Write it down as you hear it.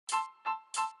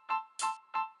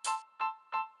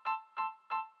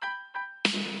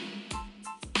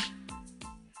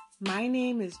My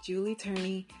name is Julie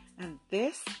Turney, and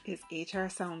this is HR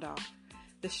Sound Off,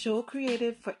 the show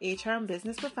created for HR and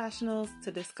business professionals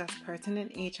to discuss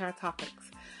pertinent HR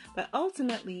topics. But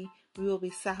ultimately, we will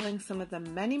be settling some of the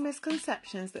many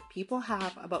misconceptions that people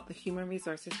have about the human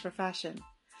resources profession.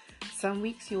 Some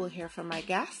weeks you will hear from my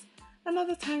guests, and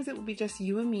other times it will be just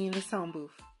you and me in the sound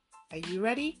booth. Are you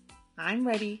ready? I'm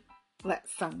ready.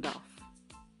 Let's sound off.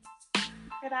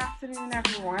 Good afternoon,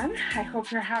 everyone. I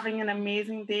hope you're having an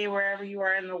amazing day wherever you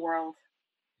are in the world.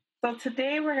 So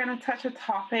today we're going to touch a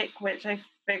topic which I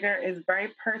figure is very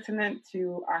pertinent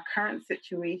to our current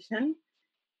situation,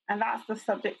 and that's the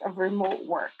subject of remote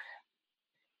work.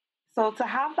 So to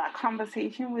have that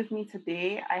conversation with me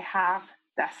today, I have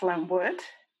Dessalen Wood,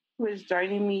 who is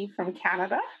joining me from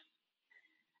Canada.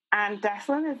 And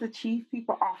Dessalen is the Chief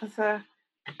People Officer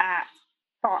at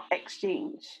Thought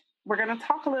Exchange. We're going to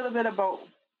talk a little bit about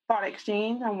Thought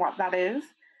Exchange and what that is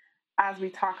as we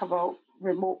talk about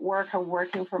remote work and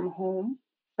working from home.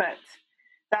 But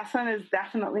Dessalen is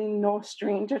definitely no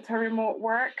stranger to remote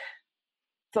work.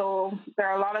 So there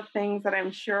are a lot of things that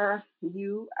I'm sure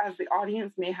you as the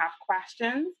audience may have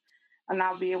questions, and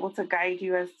I'll be able to guide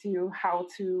you as to how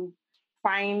to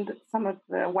find some of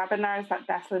the webinars that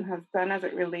Dessalen has done as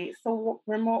it relates to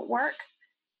remote work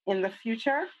in the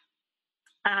future.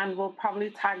 And we'll probably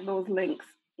tag those links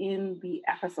in the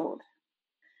episode.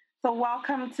 So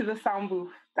welcome to the sound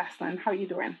booth, Dessalen. How are you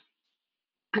doing?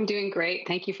 I'm doing great.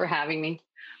 Thank you for having me.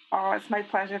 Oh, it's my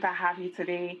pleasure to have you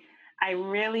today. I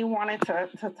really wanted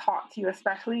to talk to you,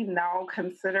 especially now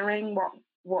considering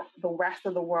what the rest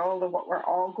of the world and what we're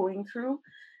all going through.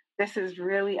 This is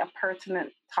really a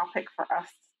pertinent topic for us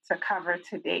to cover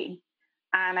today.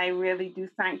 And I really do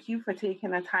thank you for taking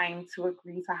the time to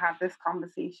agree to have this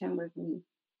conversation with me.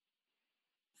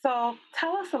 So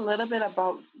tell us a little bit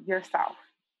about yourself.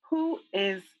 Who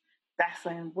is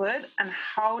Dessalen Wood, and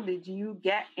how did you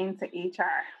get into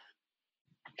HR?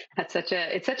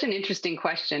 It's such an interesting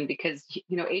question because,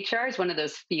 HR is one of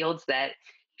those fields that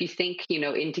if you think,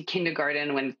 into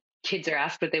kindergarten, when kids are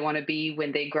asked what they want to be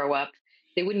when they grow up,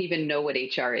 they wouldn't even know what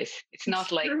HR is. It's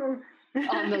not like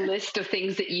on the list of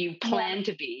things that you plan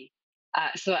to be.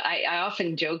 So I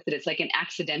often joke that it's like an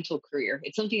accidental career.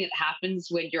 It's something that happens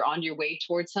when you're on your way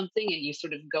towards something and you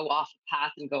sort of go off a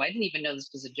path and go, I didn't even know this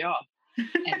was a job.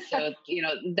 And so,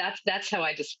 that's how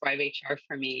I describe HR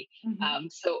for me. Mm-hmm.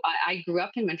 So I grew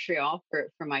up in Montreal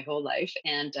for my whole life,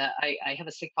 and I have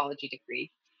a psychology degree.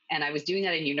 And I was doing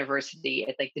that in university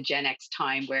at like the Gen X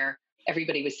time where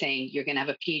everybody was saying you're going to have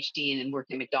a PhD and work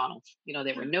at McDonald's.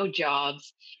 There were no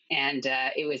jobs. And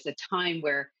it was a time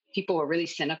where people were really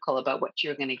cynical about what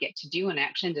you're going to get to do. And I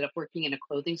actually ended up working in a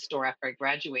clothing store after I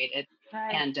graduated.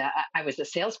 Right. And I was a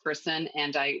salesperson,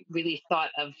 and I really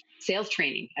thought of sales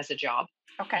training as a job.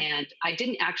 Okay. And I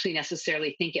didn't actually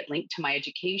necessarily think it linked to my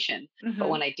education. Mm-hmm. But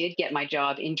when I did get my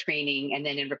job in training and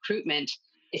then in recruitment,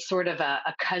 it's sort of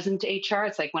a cousin to HR.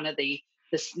 It's like one of the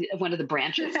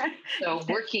branches. So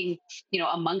working,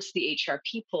 amongst the HR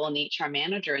people and the HR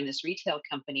manager in this retail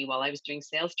company while I was doing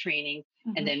sales training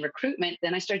and then recruitment,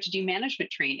 then I started to do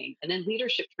management training and then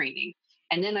leadership training.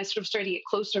 And then I sort of started to get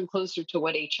closer and closer to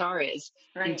what HR is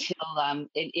until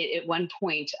at one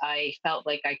point I felt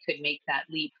like I could make that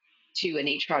leap to an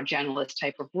HR generalist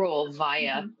type of role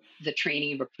via the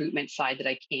training and recruitment side that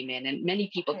I came in. And many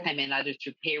people come in either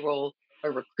through payroll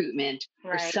or recruitment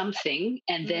or something,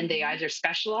 and then they either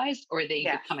specialize or they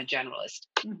become a generalist.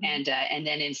 And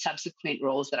then in subsequent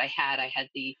roles that I had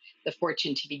the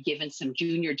fortune to be given some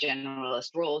junior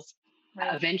generalist roles.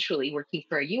 Eventually working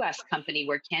for a U.S. company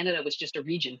where Canada was just a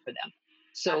region for them.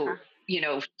 So,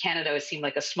 Canada seemed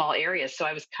like a small area. So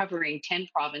I was covering 10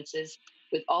 provinces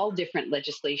with all different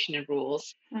legislation and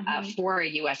rules for a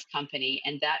U.S. company.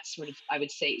 And that sort of, I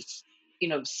would say,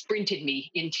 sprinted me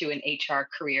into an HR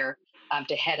career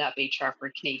to head up HR for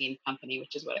a Canadian company,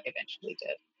 which is what I eventually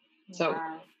did. So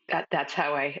that's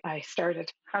how I started.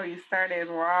 How you started.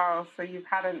 Wow. So you've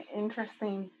had an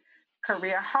interesting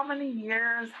career. How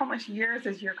much years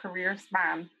is your career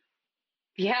span?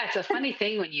 Yeah, it's a funny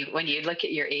thing when you look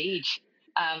at your age.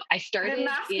 I started in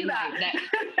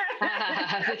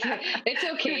it's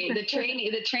okay.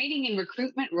 The training and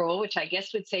recruitment role, which I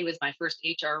guess would say was my first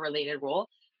HR related role,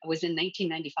 was in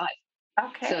 1995.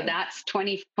 Okay. So that's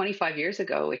 25 years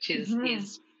ago, which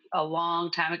is a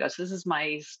long time ago. So this is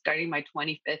starting my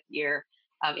 25th year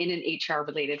in an HR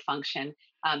related function.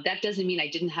 That doesn't mean I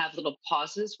didn't have little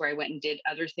pauses where I went and did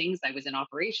other things. I was in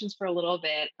operations for a little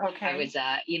bit. Okay. I was,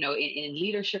 in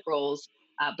leadership roles,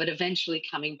 but eventually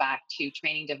coming back to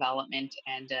training development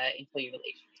and employee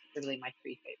relations. They're really my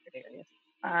three favorite areas.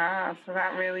 Ah, so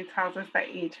that really tells us that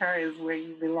HR is where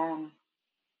you belong.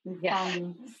 Yes,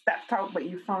 You stepped out, but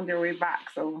you found your way back.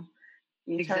 So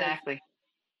HR is exactly.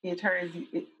 HR is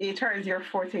HR is your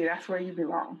forte. That's where you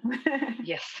belong.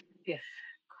 Yes, yes.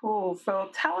 Cool. So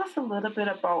tell us a little bit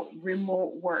about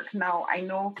remote work. Now, I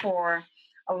know for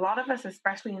a lot of us,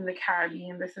 especially in the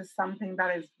Caribbean, this is something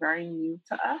that is very new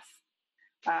to us.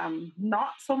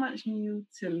 Not so much new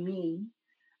to me,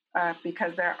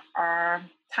 because there are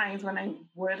times when I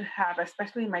would have,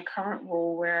 especially in my current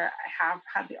role, where I have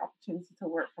had the opportunity to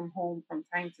work from home from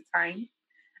time to time.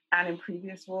 And in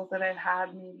previous roles that I've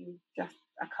had, maybe just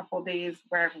a couple days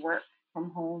where I've worked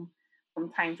from home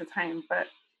from time to time. But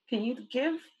can you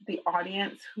give the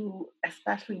audience who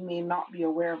especially may not be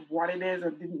aware of what it is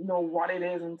or didn't know what it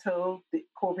is until the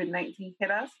COVID-19 hit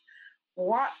us,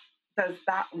 what does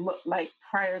that look like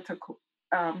prior to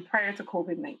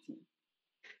COVID-19?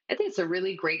 I think it's a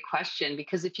really great question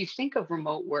because if you think of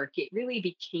remote work, it really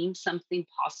became something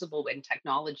possible when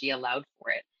technology allowed for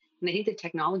it. And I think the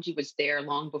technology was there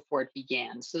long before it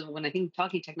began. So when I think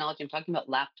talking technology, I'm talking about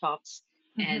laptops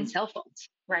and Mm-hmm. cell phones.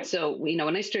 Right. So,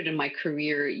 when I started my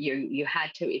career, you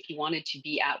had to, if you wanted to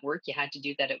be at work, you had to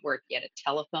do that at work. You had a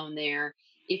telephone there.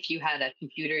 If you had a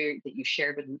computer that you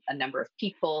shared with a number of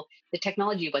people, the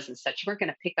technology wasn't such. You weren't going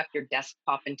to pick up your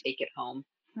desktop and take it home,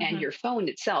 and Mm-hmm. your phone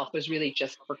itself was really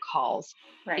just for calls.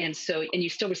 Right. And so, and you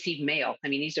still receive mail. I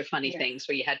mean, these are funny Yes. things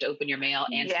where you had to open your mail,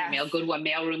 answer your Yes. mail, go to a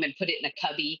mailroom and put it in a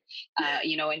cubby,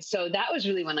 and so that was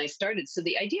really when I started. So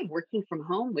the idea of working from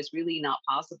home was really not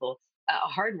possible. A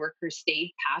hard worker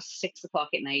stayed past 6 o'clock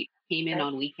at night, came in Right.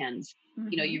 on weekends.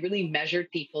 Mm-hmm. You really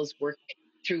measured people's work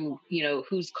through,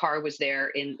 whose car was there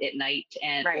in at night,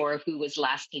 and Right. or who was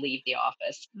last to leave the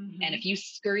office. And Mm-hmm. if you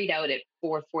scurried out at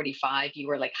 4:45, you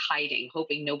were like hiding,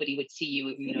 hoping nobody would see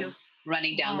you, See you.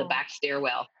 running down the Oh. back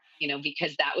stairwell,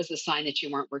 because that was a sign that you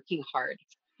weren't working hard.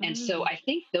 And so Mm. I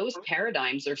think those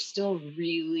paradigms are still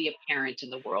really apparent in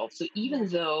the world. So even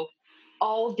Yes. though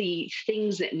all the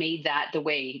things that made that the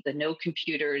way, the no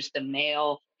computers, the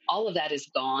mail, all of that is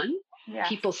gone, Yes.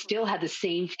 people still had the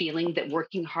same feeling that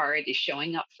working hard is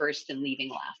showing up first and leaving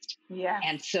last. Yes.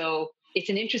 And so it's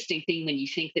an interesting thing when you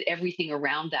think that everything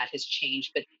around that has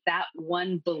changed, but that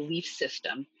one belief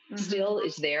system Mm-hmm. still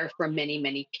is there for many,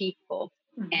 many people.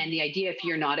 Mm-hmm. And the idea, if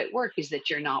you're not at work, is that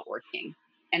you're not working.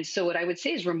 And so, what I would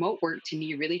say is remote work to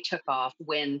me really took off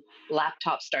when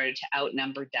laptops started to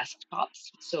outnumber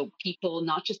desktops. So, people,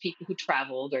 not just people who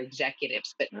traveled or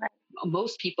executives, but Right.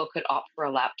 most people could opt for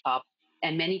a laptop.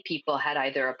 And many people had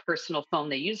either a personal phone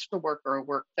they used for work or a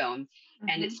work phone.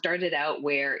 And it Mm-hmm. started out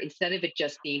where instead of it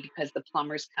just being because the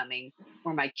plumber's coming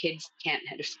or my kids can't,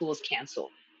 their school's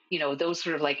canceled, those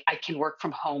sort of like, I can work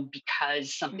from home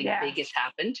because something Yes. big has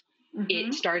happened. It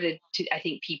Mm-hmm. started to, I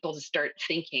think, people to start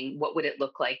thinking, what would it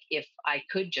look like if I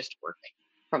could just work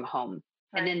from home? And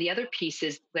Right. then the other piece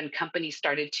is when companies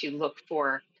started to look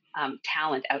for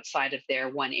talent outside of their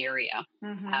one area.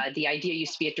 Mm-hmm. The idea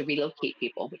used to be you have to relocate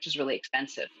people, which is really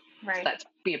expensive. So Right. that's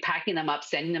packing them up,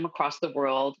 sending them across the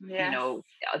world. Yes.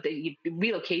 The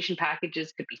relocation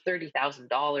packages could be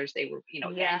 $30,000. They were,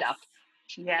 and Yes. up.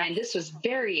 Yes. And this was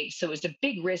so it was a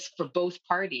big risk for both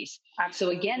parties. So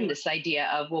again, Absolutely. this idea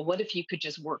of, well, what if you could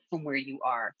just work from where you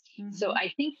are? So Mm-hmm.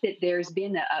 I think that there's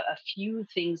been a few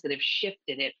things that have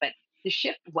shifted it, but the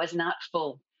shift was not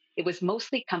full. It was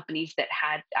mostly companies that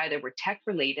had either were tech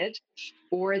related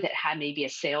or that had maybe a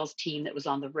sales team that was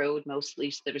on the road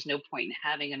mostly. So there was no point in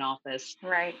having an office.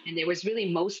 Right. And there was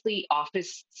really mostly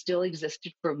office still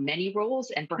existed for many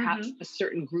roles, and perhaps Mm-hmm. a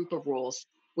certain group of roles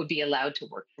would be allowed to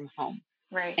work from home.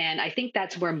 Right. And I think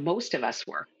that's where most of us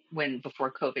were when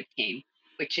before COVID came,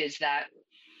 which is that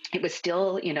it was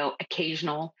still,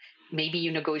 occasional. Maybe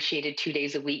you negotiated 2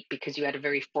 days a week because you had a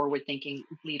very forward thinking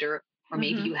leader, or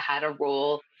maybe Mm-hmm. you had a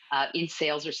role in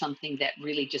sales or something that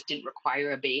really just didn't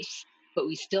require a base, but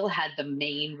we still had the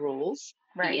main roles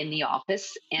be Right. in the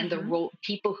office, and the Mm-hmm. role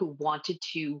people who wanted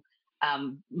to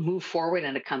move forward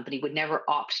in a company would never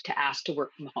opt to ask to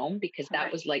work from home because that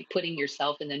Right. was like putting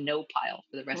yourself in the no pile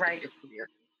for the rest of Right. your career.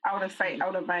 Out of sight, And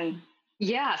out of mind.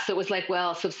 yeah, so it was like,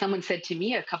 well, so someone said to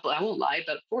me I won't lie,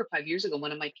 about 4 or 5 years ago,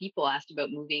 one of my people asked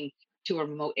about moving to a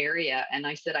remote area. And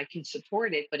I said, I can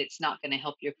support it, but it's not going to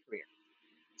help your career.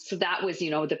 So that was,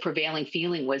 the prevailing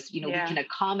feeling was, we Yeah. can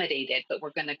accommodate it, but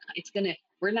we're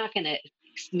not going to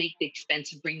make the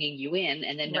expense of bringing you in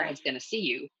and then no Right. one's going to see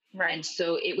you. Right. And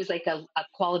so it was like a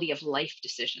quality of life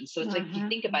decision. So it's like, if you Mm-hmm.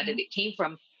 think about Mm-hmm. it, it came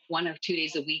from 1 or 2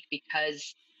 days a week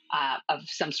because of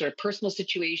some sort of personal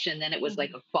situation. Then it was like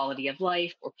Mm-hmm. a quality of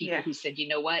life, or people Yes. who said, you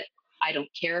know what, I don't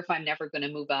care if I'm never going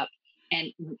to move up.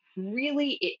 And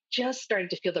really, it just started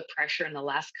to feel the pressure in the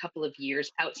last couple of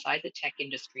years outside the tech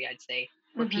industry, I'd say,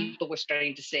 where Mm-hmm. people were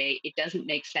starting to say it doesn't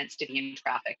make sense to be in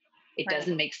traffic. It Right.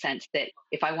 doesn't make sense that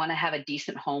if I want to have a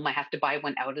decent home, I have to buy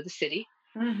one out of the city.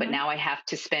 But Mm-hmm. now I have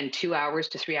to spend 2 hours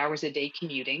to 3 hours a day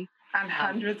commuting. And Um,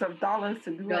 hundreds of dollars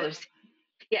to do it. dollars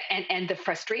yeah, and the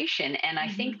frustration. And I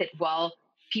Mm-hmm. think that while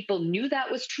people knew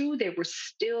that was true, there was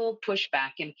still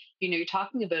pushback. And you're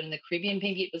talking about in the Caribbean,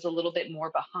 maybe it was a little bit more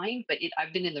behind, but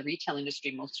I've been in the retail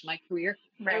industry most of my career.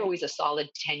 They're Right. always a solid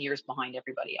 10 years behind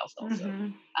everybody else, also.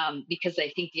 Mm-hmm. Because I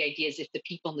think the idea is if the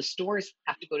people in the stores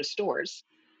have to go to stores,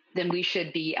 then we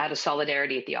should be out of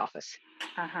solidarity at the office,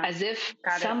 Uh-huh. as if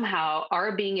Got it. somehow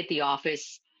our being at the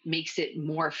office makes it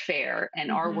more fair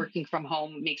and our Mm-hmm. working from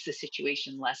home makes the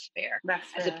situation less fair, That's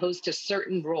as fair. opposed to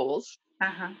certain roles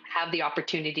Uh-huh. have the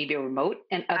opportunity to be remote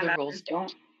and And other roles others don't.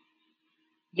 don't.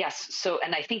 Yes. So,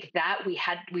 and I think that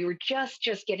we were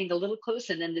just getting a little close,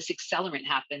 and then this accelerant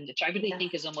happened, which I really Yes.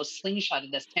 think is almost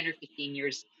slingshotted us 10 or 15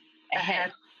 years ahead.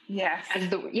 Ahead. Yes.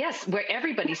 Yes, where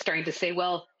everybody's starting to say,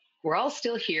 well, we're all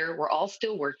still here, we're all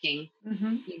still working.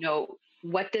 Mm-hmm.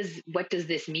 What does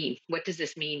this mean? What does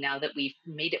this mean now that we've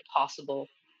made it possible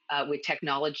with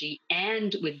technology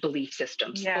and with belief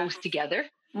systems Yes. both together,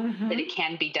 that Mm-hmm. it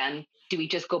can be done? Do we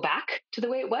just go back to the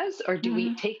way it was, or do we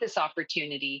Mm-hmm. take this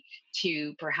opportunity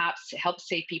to perhaps help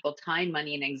save people time,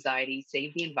 money, and anxiety,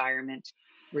 save the environment,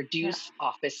 Yeah. reduce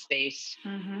office space?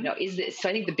 Mm-hmm. Is this? So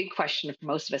I think the big question for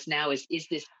most of us now is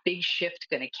this big shift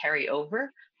going to carry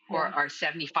over, or Yes. are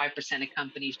 75% of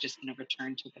companies just going to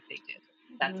return to what they did?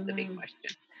 That's the big Mm-hmm.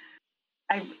 question.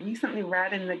 I recently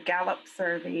read in the Gallup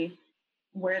survey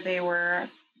where they were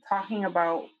talking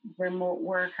about remote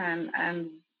work and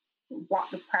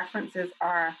what the preferences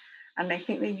are. And I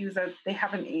think they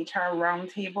have an HR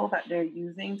roundtable that they're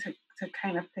using to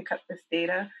kind of pick up this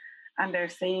data. And they're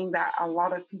saying that a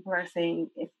lot of people are saying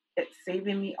it's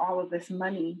saving me all of this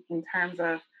money in terms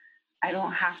of I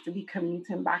don't have to be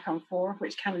commuting back and forth,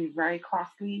 which can be very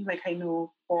costly. Like I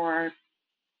know for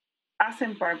us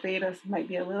in Barbados might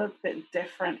be a little bit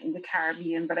different in the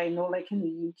Caribbean, but I know like in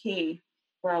the UK,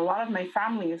 where a lot of my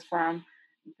family is from,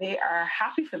 they are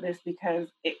happy for this because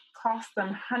it costs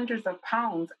them hundreds of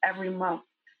pounds every month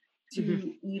Hmm.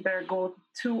 to either go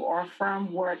to or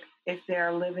from work if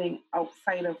they're living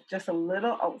outside of just a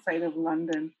little outside of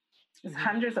London. It's Hmm.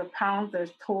 hundreds of pounds.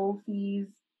 There's toll fees,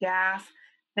 gas.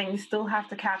 Then you still have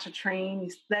to catch a train.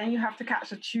 Then you have to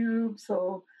catch a tube.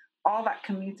 So all that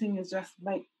commuting is just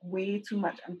like way too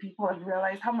much. And people have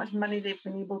realized how much money they've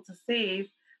been able to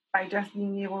save by just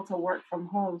being able to work from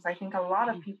home. So I think a lot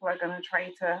of people are going to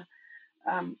try to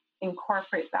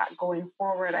incorporate that going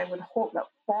forward. I would hope that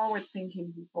forward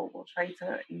thinking people will try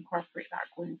to incorporate that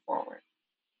going forward.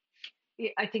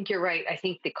 Yeah, I think you're right. I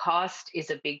think the cost is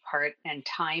a big part, and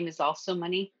time is also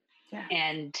money. Yeah.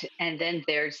 And then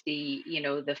there's the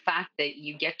fact that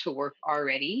you get to work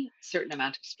already a certain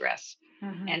amount of stress.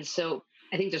 Mm-hmm. And so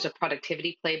I think there's a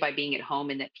productivity play by being at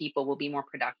home, and that people will be more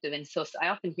productive. And so I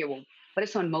often hear, well, what if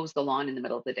someone mows the lawn in the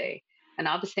middle of the day? And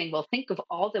I'll be saying, well, think of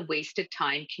all the wasted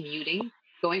time commuting,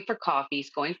 going for coffees,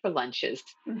 going for lunches.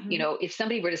 Mm-hmm. If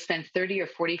somebody were to spend 30 or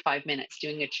 45 minutes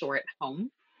doing a chore at home,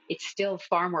 it's still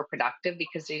far more productive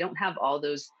because they don't have all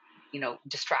those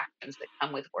distractions that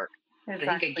come with work. But I think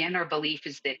Exactly. again, our belief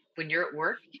is that when you're at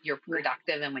work, you're Yeah.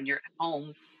 productive, and when you're at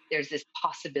home, there's this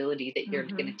possibility that you're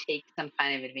going Mm-hmm. to take some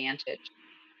kind of advantage.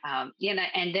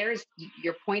 And there's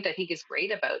your point. I think is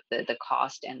great about the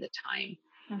cost and the time.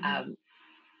 Mm-hmm. Um,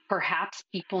 Perhaps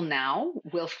people now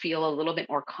will feel a little bit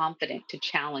more confident to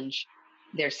challenge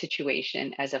their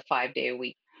situation as a 5 day a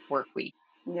week work week.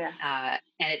 Yeah.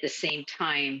 And at the same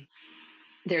time,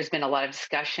 there's been a lot of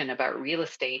discussion about real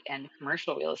estate and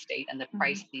commercial real estate and the Mm-hmm.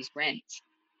 price of these rents.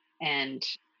 And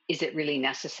is it really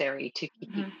necessary to keep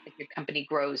Mm-hmm. if your company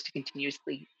grows to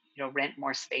continuously, rent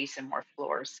more space and more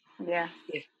floors Yeah.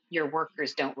 if your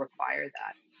workers don't require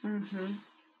that? Mm-hmm.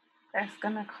 That's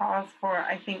going to cause for,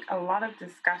 I think, a lot of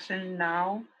discussion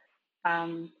now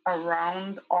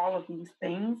around all of these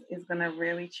things is going to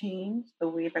really change the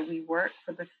way that we work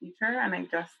for the future. And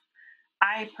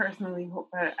I personally hope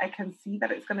that I can see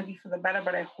that it's going to be for the better,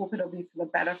 but I hope it'll be for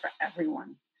the better for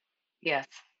everyone Yes.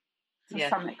 to Yes.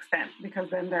 some extent, because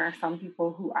then there are some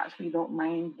people who actually don't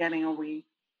mind getting away.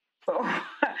 So, and Yeah,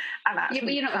 but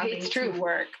actually coming it's to true.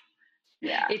 work.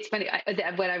 Yeah. It's funny.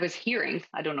 What I was hearing,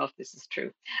 I don't know if this is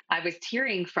true. I was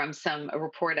hearing from a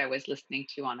report I was listening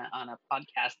to on a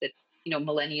podcast that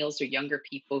millennials or younger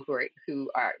people who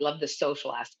are love the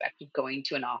social aspect of going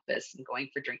to an office and going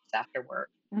for drinks after work.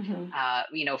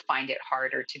 Mm-hmm. Find it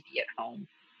harder to be at home.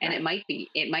 And Right. it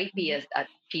might be Mm-hmm. a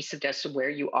piece of just where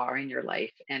you are in your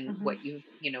life and Mm-hmm. what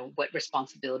what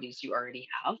responsibilities you already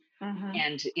have. Mm-hmm.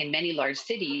 And in many large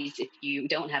cities, if you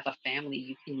don't have a family,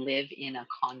 you can live in a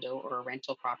condo or a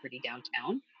rental property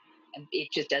downtown. And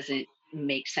it just doesn't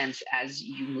make sense as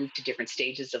you move to different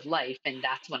stages of life. And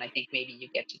that's when I think maybe you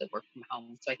get to the work from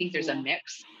home. So I think there's a Yeah.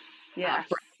 mix. Yes.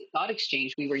 For Thought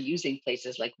Exchange, we were using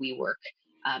places like WeWork,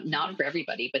 not Mm-hmm. for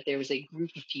everybody, but there was a group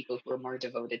of people who were more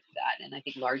devoted to that. And I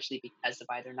think largely because of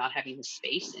either not having the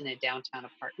space in a downtown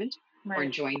apartment or Right.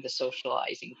 enjoying the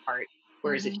socializing part.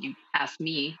 Whereas if Mm-hmm. you ask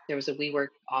me, there was a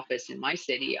WeWork office in my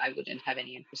city, I wouldn't have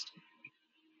any interest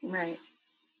in. Right.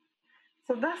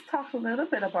 So let's talk a little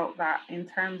bit about that in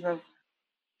terms of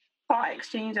thought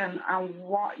exchange and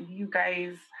what you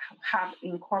guys have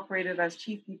incorporated as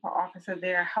chief people officer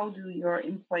there. How do your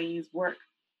employees work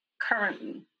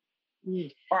currently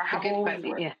Mm, or a have good always question.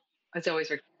 worked? Yeah, it's always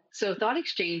worked. So Thought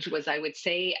Exchange was, I would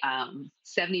say,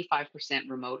 75%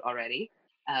 remote already,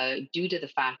 due to the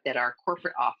fact that our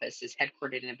corporate office is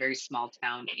headquartered in a very small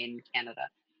town in Canada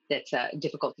that's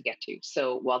difficult to get to.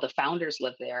 So while the founders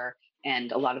live there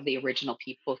and a lot of the original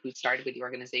people who started with the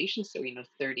organization, so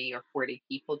 30 or 40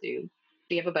 people do,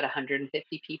 we have about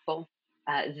 150 people.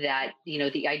 That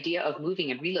the idea of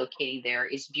moving and relocating there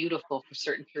is beautiful for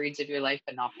certain periods of your life,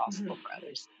 but not Mm-hmm. possible for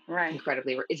others. Right.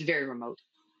 It's very remote.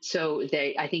 So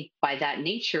I think by that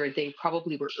nature, they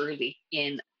probably were early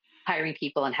in hiring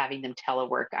people and having them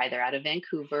telework either out of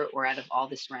Vancouver or out of all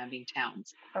the surrounding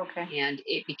towns. Okay. And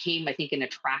it became, I think, an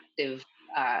attractive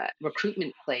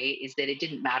recruitment play is that it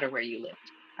didn't matter where you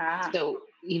lived. Ah. So,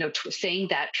 saying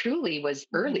that truly was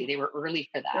Mm-hmm. early. They were early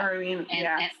for that. Or And,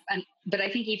 yes. but I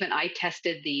think even I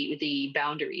tested the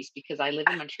boundaries because I live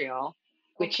in Montreal,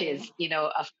 which Okay. is,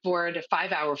 a 4 to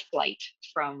 5 hour flight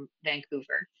from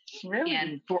Vancouver Really?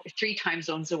 and three time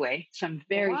zones away. So I'm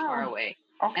very far Wow. away.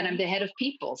 And I'm Okay. the head of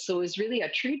people. So it was really a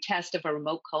true test of a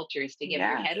remote culture is to give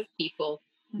your Yes. head of people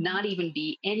Mm-hmm. not even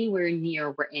be anywhere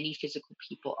near where any physical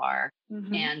people are.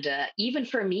 Mm-hmm. And even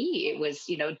for me, it was,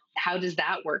 how does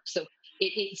that work? So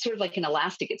it's sort of like an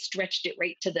elastic. It stretched it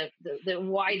right to the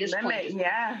widest point. Limit.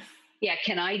 Yes. Yeah,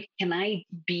 can I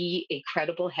be a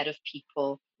credible head of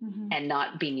people Mm-hmm. and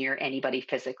not be near anybody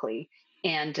physically?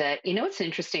 And what's an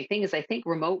interesting thing is I think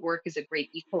remote work is a great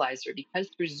equalizer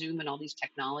because through Zoom and all these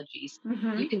technologies,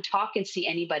 Mm-hmm. you can talk and see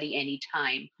anybody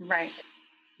anytime. Right.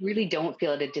 Really don't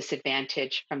feel at a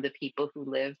disadvantage from the people who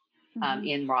live Mm-hmm.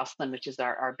 in Rosslyn, which is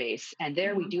our base. And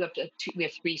there we Mm-hmm. do have we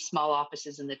have three small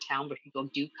offices in the town where people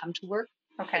do come to work,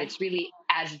 but Okay. it's really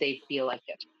as they feel like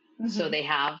it. So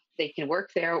Mm-hmm. they can work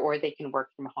there or they can work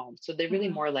from home. So they're really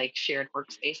Mm-hmm. more like shared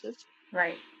workspaces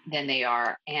Right. than they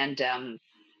are. And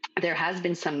there has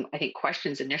been some, I think,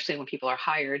 questions initially when people are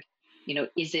hired.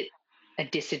 Is it a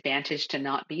disadvantage to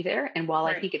not be there? And while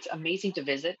I Right. think it's amazing to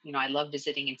visit, I love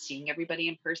visiting and seeing everybody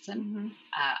in person. Mm-hmm.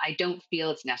 I don't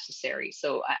feel it's necessary.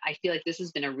 So I feel like this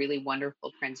has been a really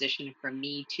wonderful transition for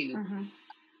me to Mm-hmm.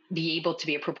 be able to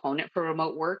be a proponent for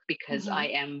remote work because Mm-hmm. I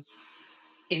am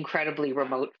incredibly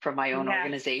remote from my own Yes.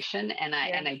 organization and I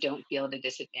Yes. and I don't feel at a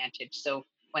disadvantage. So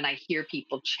when I hear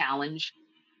people challenge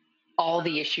all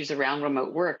the issues around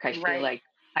remote work, I feel Right. like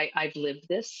I've lived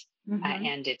this Mm-hmm.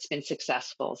 and it's been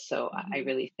successful. So I Mm-hmm.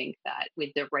 really think that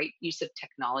with the right use of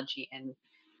technology and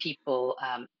people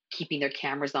keeping their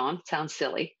cameras on, sounds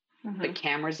silly, Mm-hmm. but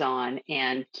cameras on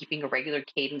and keeping a regular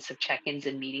cadence of check-ins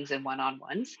and meetings and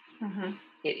one-on-ones, Mm-hmm.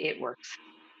 it works.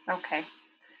 Okay.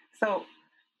 So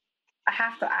I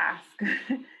have to ask,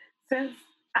 since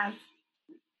as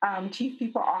chief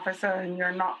people officer and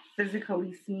you're not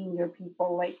physically seeing your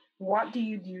people, like what do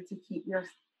you do to keep your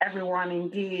everyone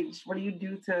engaged? What do you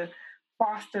do to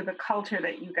foster the culture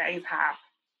that you guys have?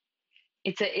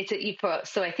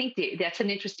 So I think that's an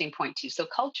interesting point too. So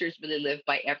cultures really live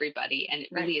by everybody, and it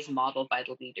Right. really is modeled by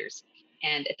the leaders.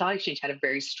 And Thought Exchange had a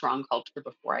very strong culture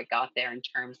before I got there in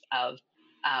terms of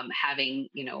having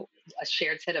a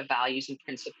shared set of values and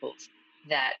principles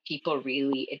that people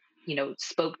really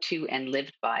spoke to and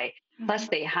lived by. Plus,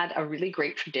 Mm-hmm. they had a really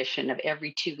great tradition of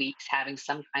every 2 weeks having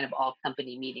some kind of all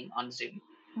company meeting on Zoom.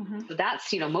 Mm-hmm. So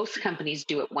that's most companies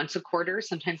do it once a quarter,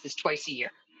 sometimes it's twice a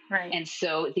year. Right. And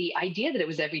so the idea that it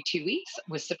was every 2 weeks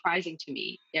was surprising to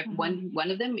me. If Mm-hmm.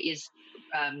 one of them is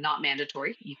not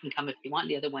mandatory, you can come if you want.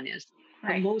 The other one is. But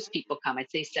Right. most people come. I'd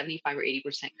say 75 or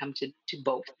 80% come to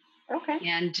both. Okay.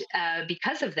 And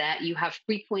because of that, you have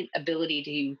frequent ability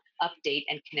to update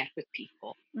and connect with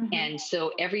people. Mm-hmm. And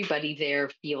so everybody there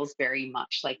feels very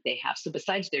much like they have. So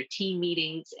besides their team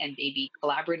meetings and maybe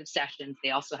collaborative sessions, they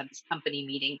also have this company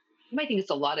meeting. You might think it's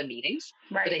a lot of meetings,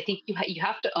 but Right. I think you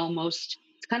have to almost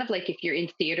It's kind of like if you're in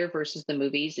theater versus the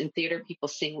movies. In theater, people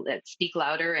speak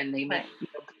louder, and they make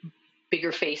Right.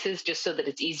 bigger faces just so that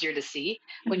it's easier to see.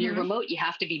 When you're Mm-hmm. remote, you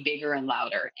have to be bigger and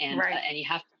louder, Right. and you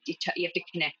have to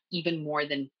connect even more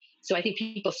than. So I think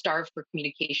people starve for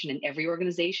communication in every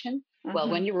organization. Well,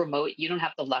 Mm-hmm. when you're remote, you don't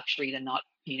have the luxury to not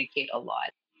communicate a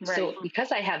lot. Right. So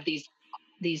because I have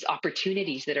these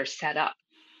opportunities that are set up,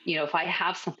 if I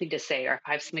have something to say or if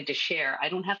I have something to share, I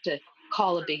don't have to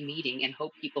call a big meeting and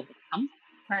hope people will come.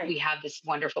 Right. We have this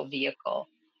wonderful vehicle.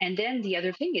 And then the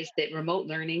other thing is that remote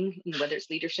learning, whether it's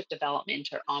leadership development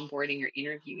or onboarding or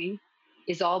interviewing,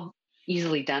 is all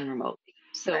easily done remotely.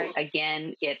 So Right.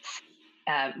 again, it's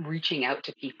reaching out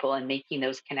to people and making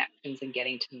those connections and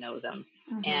getting to know them.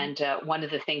 Mm-hmm. And one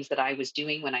of the things that I was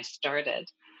doing when I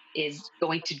started is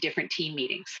going to different team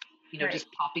meetings, Right. just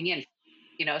popping in,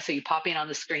 so you pop in on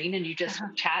the screen and you just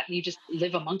Uh-huh. chat and you just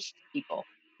live amongst people.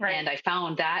 Right. And I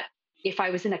found that if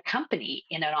I was in a company,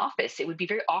 in an office, it would be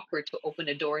very awkward to open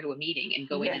a door to a meeting and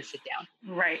go in Yes. and sit down.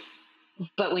 Right.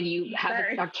 But when you have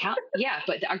Very. our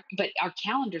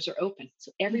calendars are open,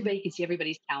 so Mm-hmm. everybody can see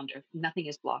everybody's calendar. Nothing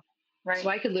is blocked. So Right.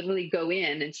 I could literally go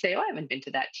in and say, "Oh, I haven't been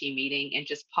to that team meeting," and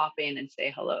just pop in and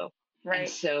say hello. And Right.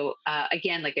 so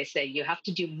again, like I said, you have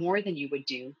to do more than you would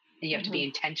do, and you have to Mm-hmm. be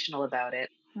intentional about it.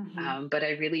 Mm-hmm. But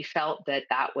I really felt that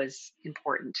that was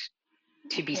important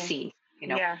to be Okay. seen.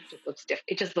 Yes.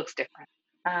 It just looks different.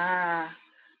 Ah,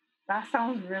 that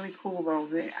sounds really cool though,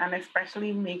 and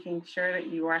especially making sure that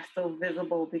you are still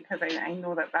visible because I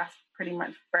know that that's pretty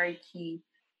much very key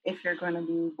if you're going to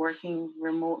be working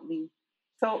remotely.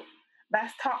 So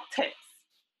let's talk tips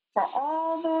for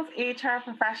all those HR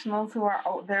professionals who are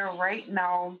out there right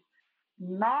now,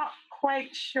 not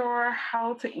quite sure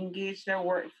how to engage their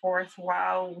workforce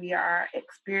while we are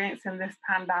experiencing this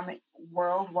pandemic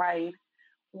worldwide.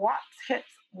 What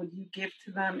tips would you give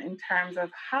to them in terms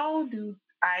of how do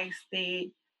I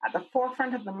stay at the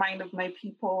forefront of the mind of my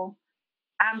people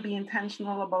and be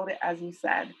intentional about it, as you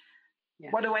said?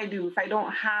 Yeah. What do I do if I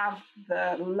don't have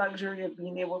the luxury of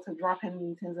being able to drop in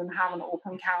meetings and have an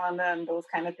open calendar and those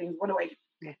kind of things? What do I do?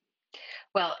 Yeah.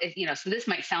 Well, so this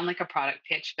might sound like a product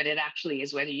pitch, but it actually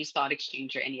is. Whether you use Thought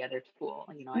Exchange or any other tool,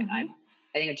 Mm-hmm.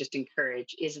 I think I just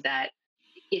encourage is that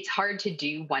it's hard to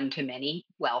do one to many.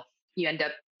 Well, you end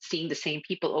up seeing the same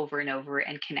people over and over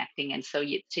and connecting, and so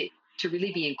to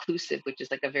really be inclusive, which is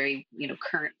like a very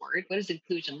current word. What does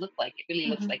inclusion look like? It really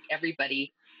looks Mm-hmm. like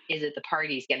everybody is at the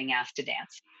parties getting asked to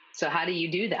dance. So how do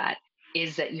you do that?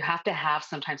 Is that you have to have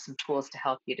sometimes some tools to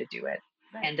help you to do it.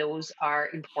 Right. And those are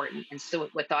important. And so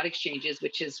what Thought Exchange is,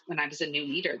 which is when I was a new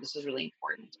leader, this was really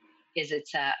important, is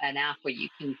it's an app where you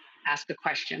can ask a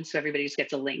question. So everybody just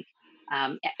gets a link.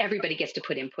 Everybody gets to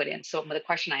put input in. So the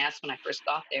question I asked when I first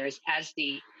got there is, as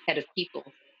the head of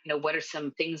people, what are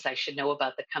some things I should know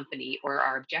about the company or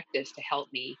our objectives to help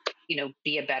me,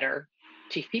 be a better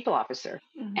chief people officer?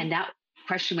 Mm-hmm. And that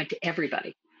question went to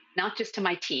everybody, not just to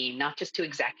my team, not just to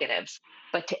executives,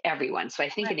 but to everyone. So I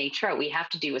think in Right. HR, what we have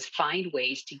to do is find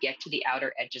ways to get to the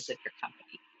outer edges of your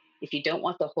company. If you don't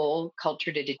want the whole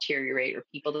culture to deteriorate or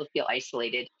people to feel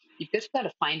isolated, you've just got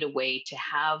to find a way to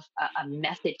have a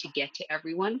method to get to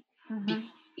everyone Mm-hmm.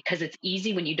 because it's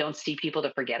easy when you don't see people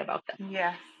to forget about them.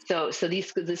 Yes. So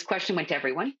this question went to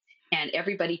everyone, and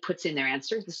everybody puts in their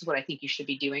answers. This is what I think you should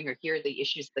be doing, or here are the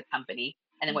issues of the company.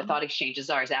 And then what Mm-hmm. thought exchanges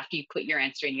are is after you put your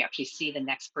answer in, you actually see the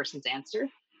next person's answer,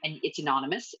 and it's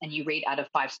anonymous, and you rate out of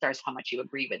 5 stars how much you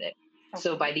agree with it.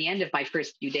 So Okay. by the end of my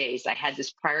first few days, I had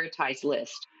this prioritized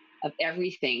list of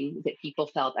everything that people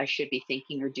felt I should be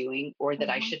thinking or doing, or that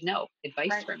I Mm-hmm. should know,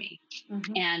 advice Right. for me.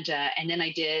 Mm-hmm. And then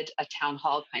I did a town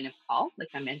hall kind of call, like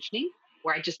I'm mentioning,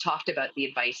 where I just talked about the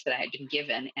advice that I had been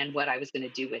given and what I was going to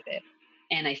do with it.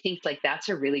 And I think like that's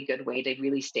a really good way to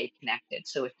really stay connected.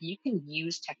 So if you can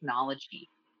use technology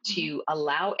Mm-hmm. to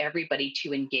allow everybody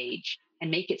to engage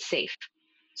and make it safe.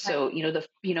 Right.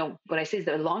 So, what I say is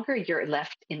the longer you're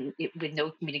left in it with no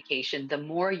communication, the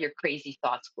more your crazy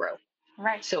thoughts grow.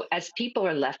 Right. So as people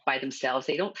are left by themselves,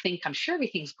 they don't think, I'm sure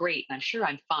everything's great and I'm sure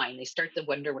I'm fine. They start to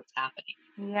wonder what's happening.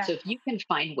 Yes. So if you can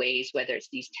find ways, whether it's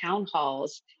these town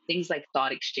halls, things like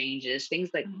thought exchanges, things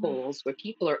like Mm-hmm. polls, where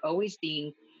people are always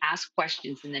being asked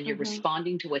questions and then you're Mm-hmm.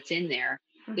 responding to what's in there,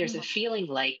 there's a Mm-hmm. feeling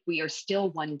like we are still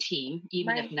one team,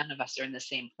 even if Right. none of us are in the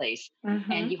same place.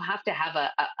 Mm-hmm. And you have to have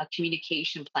a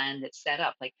communication plan that's set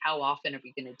up, like how often are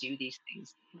we going to do these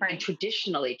things? And Right.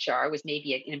 traditional HR was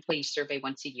maybe an employee survey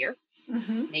once a year,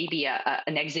 Mm-hmm. maybe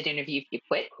an exit interview if you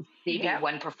quit, maybe Yep.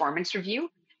 one performance review.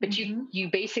 But Mm-hmm. you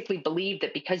basically believe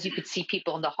that because you could see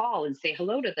people in the hall and say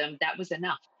hello to them, that was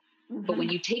enough. But when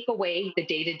Mm-hmm. you take away the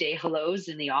day-to-day hellos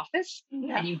in the office and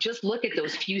Yep. you just look at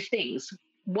those few things,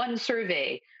 one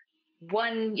survey,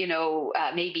 one,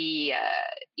 maybe,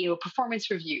 performance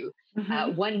review,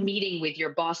 Mm-hmm. one meeting with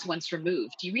your boss once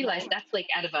removed. Do you realize Right. that's like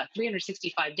out of a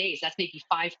 365 days, that's maybe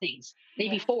five things,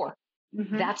 maybe Yes. four.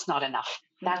 Mm-hmm. That's not enough.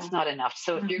 That's No. not enough.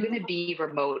 So if you're Mm-hmm. going to be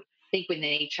remote, think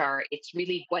within HR, it's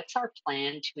really what's our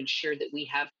plan to ensure that we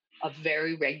have a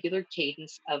very regular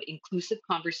cadence of inclusive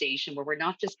conversation where we're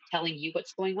not just telling you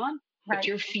what's going on, but Right.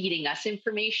 you're feeding us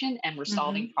information and we're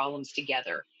solving Mm-hmm. problems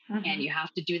together. And Mm-hmm. you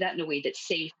have to do that in a way that's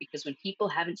safe because when people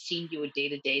haven't seen you a day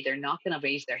to day, they're not going to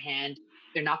raise their hand.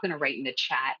 They're not going to write in the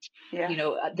chat. Yes.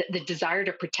 The desire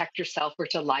to protect yourself or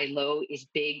to lie low is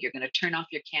big. You're going to turn off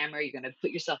your camera. You're going to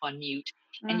put yourself on mute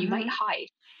and you might Mm-hmm. hide.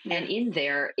 And Yes. in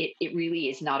there, it really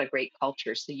is not a great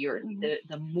culture. So Mm-hmm.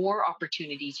 the more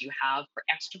opportunities you have for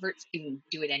extroverts can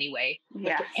do it anyway, but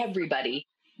Yes. for everybody,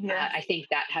 Yes. I think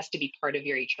that has to be part of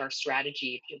your HR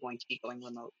strategy if you're going to be going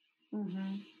remote.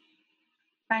 Mm-hmm.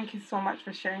 Thank you so much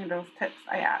for sharing those tips.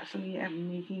 I actually am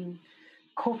making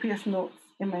copious notes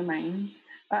in my mind,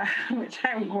 which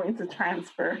I'm going to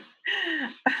transfer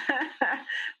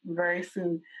very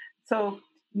soon. So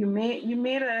you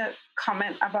made a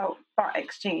comment about thought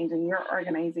exchange in your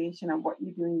organization and what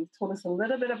you do. And you told us a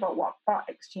little bit about what thought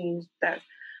exchange does.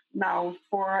 Now,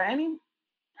 for any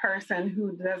person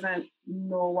who doesn't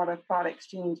know what a thought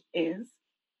exchange is,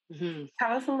 Mm-hmm.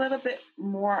 tell us a little bit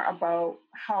more about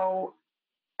how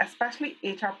especially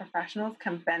HR professionals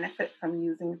can benefit from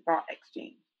using thought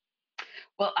exchange.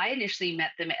 Well, I initially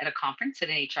met them at a conference, at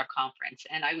an HR conference,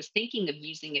 and I was thinking of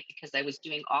using it because I was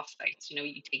doing offsites. You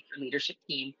take your leadership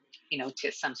team,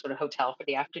 to some sort of hotel for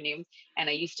the afternoon. And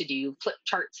I used to do flip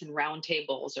charts and round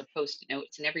tables or post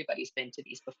notes, and everybody's been to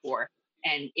these before.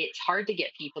 And it's hard to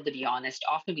get people to be honest.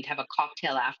 Often we'd have a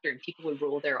cocktail after, and people would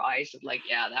roll their eyes of like,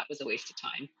 yeah, that was a waste of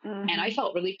time. And I Mm-hmm.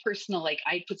 felt really personal, like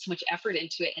I put so much effort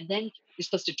into it. And then you're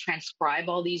supposed to transcribe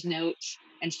all these notes.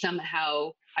 And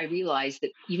somehow I realized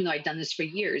that even though I'd done this for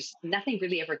years, nothing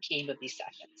really ever came of these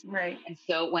sessions. Right. And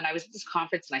so when I was at this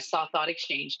conference and I saw Thought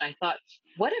Exchange, and I thought,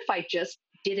 what if I just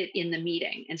did it in the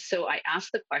meeting? And so I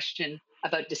asked the question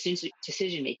about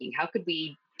decision making. How could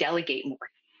we delegate more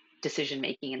decision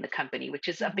making in the company, which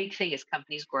is a Mm-hmm. big thing as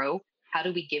companies grow? How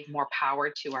do we give more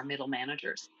power to our middle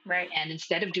managers? Right. And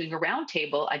instead of doing a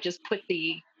roundtable, I just put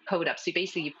the code up. So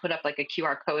basically, you put up like a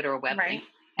QR code or a web Right. link,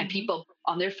 and Mm-hmm. people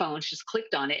on their phones just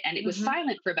clicked on it, and it was Mm-hmm.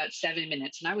 silent for about 7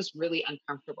 minutes. And I was really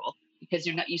uncomfortable because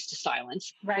you're not used to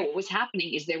silence. But Right. what was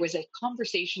happening is there was a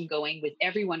conversation going with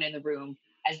everyone in the room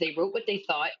as they wrote what they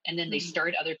thought, and then they Mm-hmm.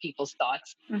 starred other people's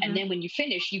thoughts. And Mm-hmm. then when you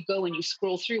finish, you go and you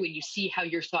scroll through and you see how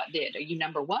your thought did. Are you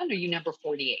number one or are you number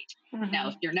 48? Now, Mm-hmm.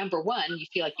 if you're number one, you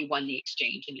feel like you won the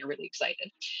exchange and you're really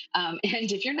excited. And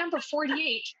if you're number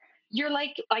 48, you're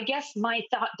like, I guess my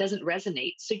thought doesn't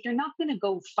resonate. So you're not going to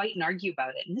go fight and argue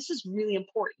about it. And this is really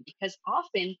important because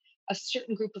often a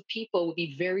certain group of people will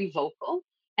be very vocal,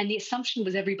 and the assumption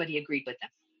was everybody agreed with them.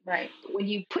 Right. But when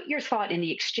you put your thought in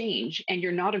the exchange and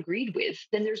you're not agreed with,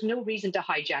 then there's no reason to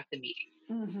hijack the meeting.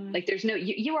 Mm-hmm. Like there's no,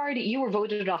 you were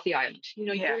voted off the island.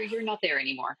 Yes. You're not there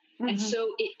anymore. And Mm-hmm.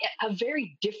 so a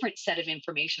very different set of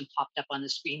information popped up on the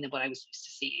screen than what I was used to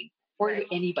seeing, or Right.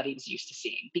 anybody was used to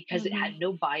seeing, because it Mm-hmm. had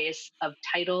no bias of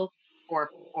title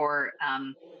or or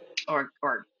um, or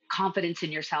confidence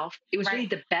in yourself. It was Right. really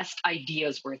the best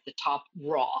ideas were at the top,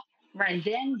 raw. Right. And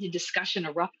then the discussion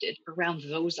erupted around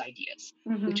those ideas,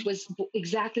 Mm-hmm. which was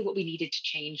exactly what we needed to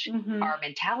change Mm-hmm. our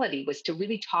mentality, was to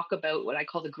really talk about what I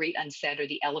call the great unsaid, or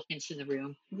the elephants in the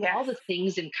room, all Yes. the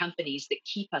things in companies that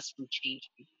keep us from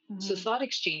changing. So Mm-hmm. Thought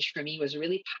Exchange for me was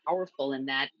really powerful in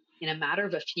that in a matter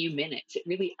of a few minutes, it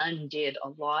really undid a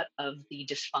lot of the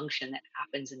dysfunction that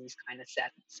happens in these kind of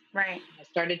settings. Right. I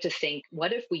started to think,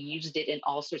 what if we used it in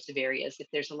all sorts of areas? If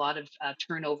there's a lot of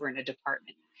turnover in a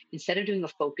department, instead of doing a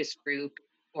focus group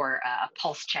or a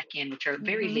pulse check-in, which are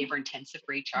very Mm-hmm. labor intensive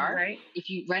for HR, Right. if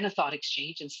you run a thought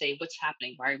exchange and say, what's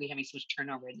happening? Why are we having so much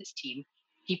turnover in this team?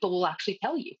 People will actually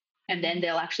tell you. And then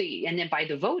and then by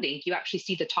the voting, you actually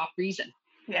see the top reason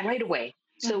Yes. right away.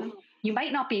 So Mm-hmm. you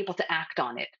might not be able to act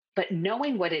on it, but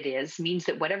knowing what it is means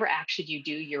that whatever action you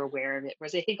do, you're aware of it.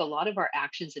 Whereas I think a lot of our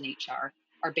actions in HR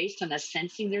are based on us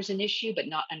sensing there's an issue, but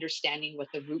not understanding what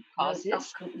the root cause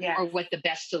is Yes. or what the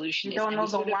best solution You is. don't And know we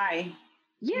the sort of, why.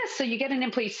 yeah, so you get an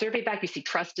employee survey back, you see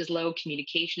trust is low,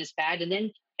 communication is bad, and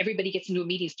then everybody gets into a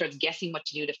meeting and starts guessing what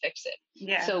to do to fix it.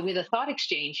 Yes. So with a thought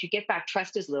exchange, you get back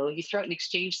trust is low, you throw out an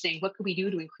exchange saying, what could we do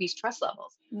to increase trust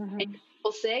levels? And Mm-hmm.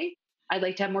 people say, I'd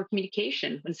like to have more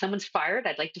communication. When someone's fired,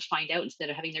 I'd like to find out instead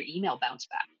of having their email bounce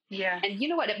back. Yeah. And you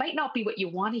know what? It might not be what you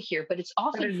want to hear, but But it's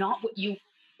often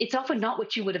not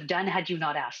what you would have done had you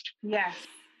not asked. yes.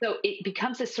 So it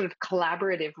becomes this sort of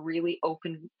collaborative, really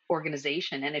open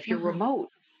organization. And if you're Mm-hmm. remote,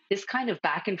 this kind of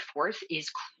back and forth is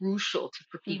crucial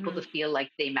for people to Mm-hmm. feel like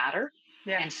they matter.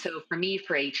 And Yes. so for me,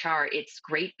 for HR, it's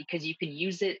great because you can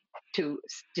use it to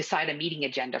decide a meeting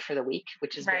agenda for the week,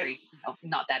 which is Right. very,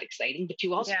 not that exciting, but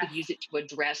you also could Yes. use it to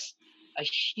address a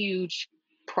huge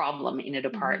problem in a Mm-hmm.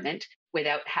 department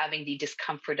without having the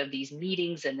discomfort of these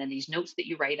meetings and then these notes that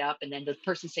you write up and then the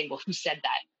person saying, well, who said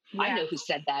that? I know Yes. who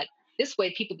said that. This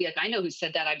way people be like, I know who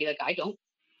said that. I'd be like, I don't.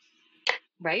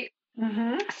 Right.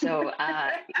 Mm-hmm. So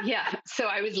yeah, so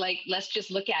I was like, let's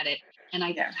just look at it. And I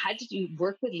Yes. had to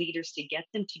work with leaders to get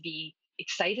them to be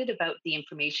excited about the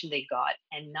information they got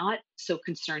and not so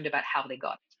concerned about how they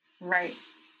got it. Right.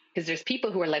 Because there's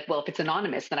people who are like, well, if it's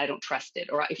anonymous, then I don't trust it.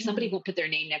 Or if somebody Mm-hmm. won't put their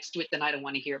name next to it, then I don't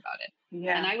want to hear about it.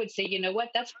 And Yeah. I would say, you know what?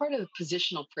 That's part of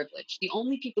positional privilege. The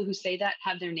only people who say that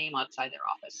have their name outside their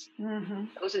office. Mm-hmm.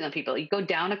 Those are the people. You go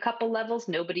down a couple levels,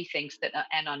 nobody thinks that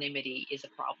anonymity is a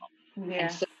problem. And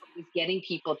Yes. so it's getting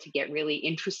people to get really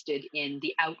interested in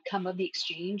the outcome of the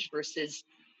exchange versus,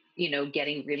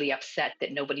 getting really upset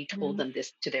that nobody told them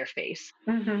this to their face.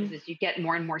 Mm-hmm. Because as you get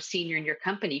more and more senior in your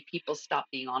company, people stop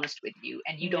being honest with you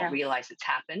and you don't Yes. realize it's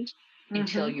happened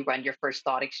until Mm-hmm. you run your first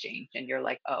thought exchange and you're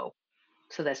like, oh,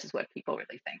 so this is what people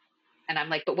really think. And I'm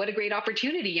like, but what a great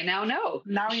opportunity. You now know.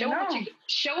 Now you know.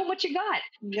 Show them what you got.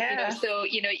 Yes. So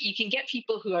you can get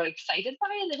people who are excited by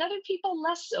it and other people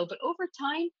less so. But over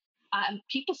time,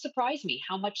 people surprise me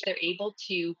how much they're able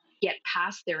to get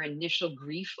past their initial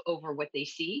grief over what they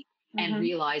see and Mm-hmm.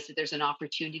 realize that there's an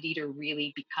opportunity to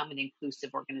really become an inclusive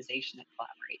organization that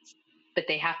collaborates. But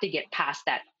they have to get past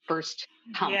that first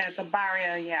hump. Yeah, the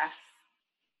barrier, yes.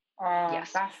 Oh,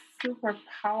 Yes. that's super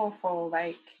powerful.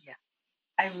 Like, Yeah.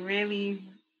 I really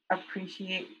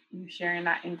appreciate you sharing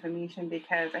that information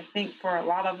because I think for a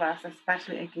lot of us,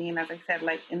 especially again, as I said,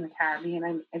 like in the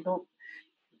Caribbean, I don't,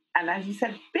 and as you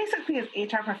said, basically as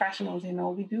HR professionals,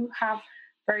 we do have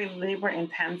very labor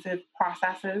intensive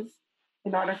processes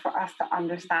in order for us to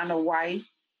understand a why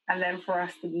and then for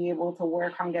us to be able to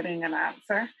work on getting an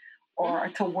answer or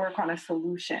to work on a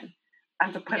solution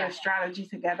and to put a Yeah. strategy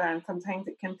together. And sometimes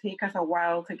it can take us a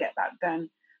while to get that done.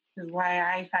 This is why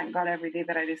I thank God every day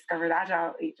that I discovered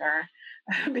Agile HR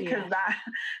because Yes.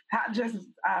 that just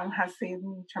has saved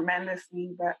me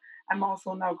tremendously. But I'm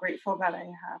also now grateful that I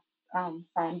have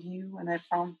found you and I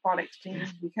found Thought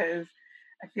Exchange because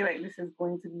I feel like this is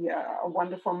going to be a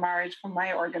wonderful marriage for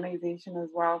my organization as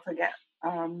well to get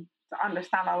to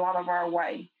understand a lot of our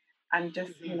why and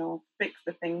just fix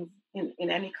the things in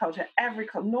any culture. Every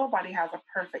nobody has a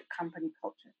perfect company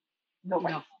culture,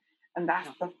 nobody, No. and that's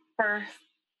No. the first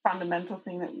fundamental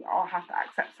thing that we all have to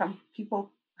accept. Some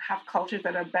people have cultures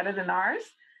that are better than ours.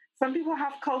 Some people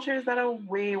have cultures that are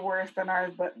way worse than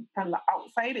ours, but from the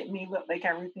outside, it may look like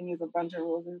everything is a bunch of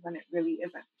roses, and it really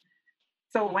isn't.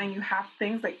 So when you have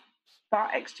things like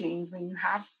Thought Exchange, when you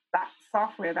have that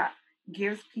software that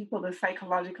gives people the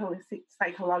psychological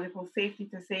safety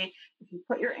to say, if you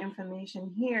put your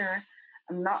information here,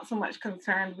 I'm not so much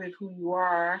concerned with who you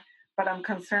are, but I'm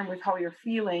concerned with how you're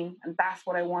feeling, and that's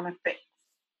what I want to fix.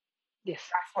 Yes.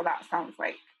 That's what that sounds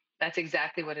like. That's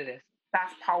exactly what it is.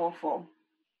 That's powerful.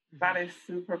 That Mm-hmm. is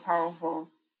super powerful.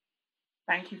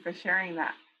 Thank you for sharing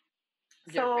that.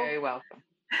 You're So, very welcome.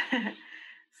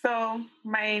 so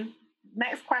my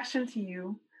next question to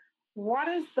you, what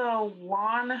is the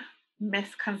one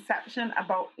misconception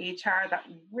about HR that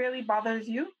really bothers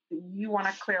you that you want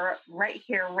to clear up right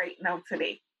here, right now,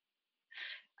 today?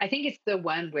 I think it's the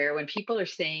one where when people are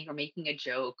saying or making a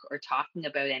joke or talking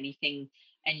about anything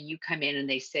and you come in and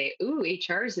they say, "Ooh,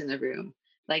 HR's in the room."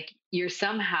 Like you're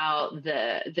somehow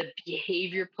the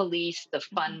behavior police, the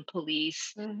fun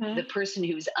police, the Mm-hmm. person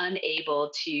who's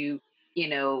unable to, you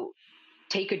know,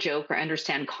 take a joke or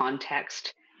understand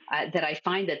context. That I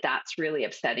find that that's really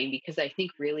upsetting because I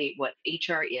think really what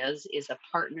HR is a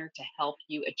partner to help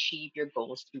you achieve your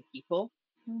goals through people,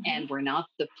 Mm-hmm. and we're not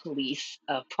the police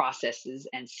of processes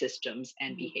and systems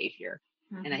and behavior.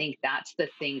 And I Mm-hmm. think that's the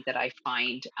thing that I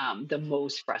find the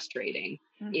most frustrating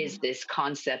is Mm-hmm. this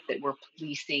concept that we're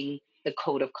policing the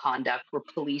code of conduct, we're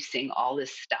policing all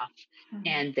this stuff, Mm-hmm.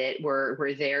 and that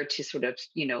we're there to sort of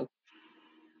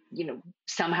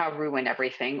somehow ruin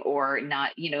everything or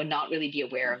not really be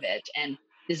aware of it, and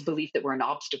this belief that we're an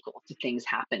obstacle to things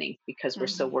happening because we're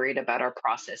so Mm-hmm. worried about our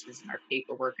processes and our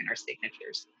paperwork and our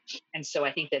signatures. And so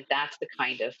I think that that's the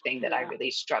kind of thing that I Yeah.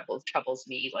 really troubles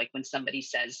me, like when somebody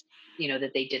says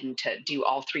that they didn't do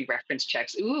all three reference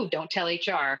checks. Ooh, don't tell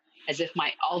HR. As if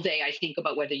my all day I think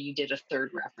about whether you did a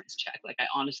third reference check. Like I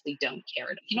honestly don't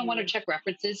care. If you don't want to Yeah. check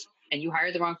references and you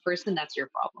hire the wrong person, that's your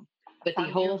problem. But the On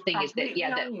you, whole thing is that, completely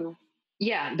on you.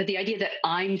 yeah, but the idea that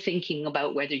I'm thinking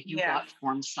about whether you Yes. got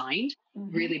forms signed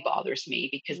really bothers me,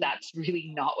 because that's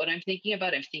really not what I'm thinking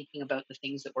about. I'm thinking about the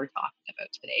things that we're talking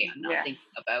about today. I'm not Yes. thinking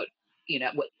about,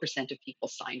 what percent of people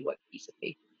signed what piece of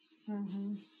paper.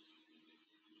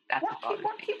 That's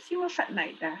What keeps you up at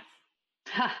night, Des?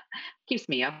 Keeps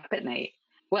me up at night.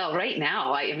 Well, right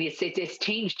now, I mean, it's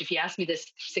changed. If you asked me this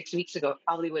 6 weeks ago, it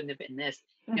probably wouldn't have been this.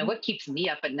 What keeps me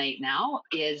up at night now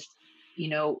is,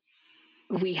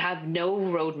 we have no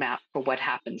roadmap for what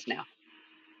happens now.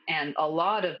 And a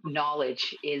lot of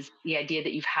knowledge is the idea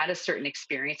that you've had a certain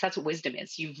experience. That's what wisdom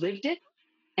is. You've lived it,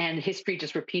 and history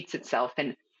just repeats itself.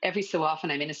 And every so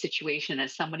often I'm in a situation and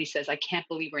somebody says, I can't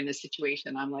believe we're in this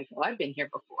situation. I'm like, well, I've been here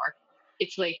before.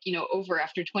 It's like, over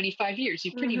after 25 years,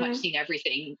 you've pretty much seen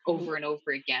everything over and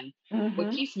over again.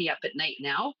 What keeps me up at night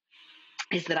now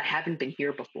is that I haven't been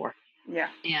here before. Yeah.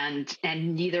 And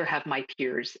neither have my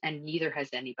peers, and neither has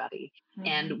anybody.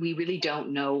 And we really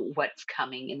don't know what's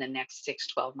coming in the next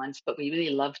 6-12 months, but we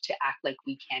really love to act like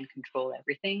we can control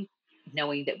everything,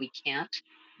 knowing that we can't.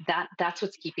 That's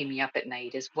what's keeping me up at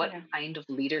night, is what kind of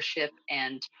leadership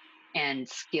and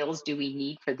skills do we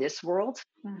need for this world?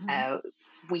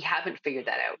 We haven't figured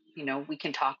that out. We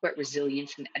can talk about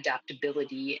resilience and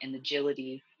adaptability and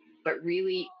agility, but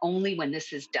really only when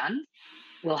this is done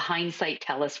will hindsight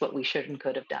tell us what we should and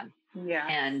could have done. Yeah.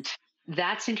 And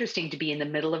that's interesting, to be in the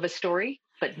middle of a story,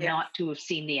 but not to have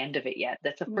seen the end of it yet.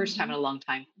 That's the first time in a long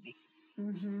time for me.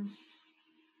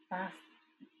 That's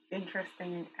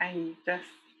interesting. And you just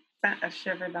sent a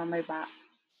shiver down my back.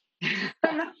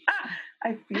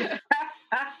 I feel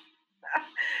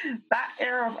that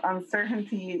era of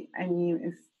uncertainty, I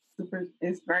mean,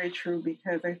 is very true,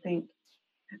 because I think,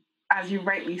 as you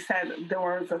rightly said, there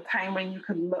was a time when you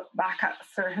could look back at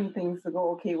certain things to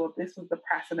go, okay, well, this was the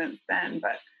precedent then,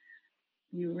 but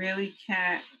you really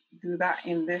can't do that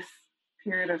in this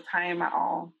period of time at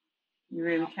all. You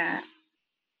really can't.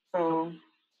 So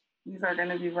these are going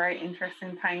to be very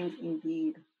interesting times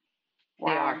indeed. Wow.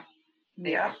 They are.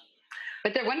 They are.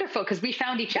 But they're wonderful, because we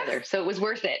found each other, so it was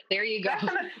worth it. There you go.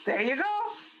 There you go.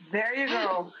 There you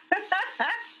go.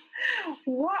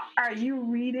 What are you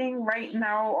reading right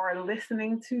now or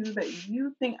listening to that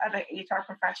you think other HR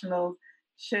professionals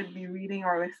should be reading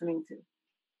or listening to?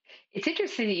 It's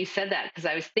interesting that you said that, because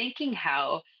I was thinking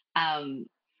how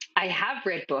I have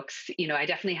read books. I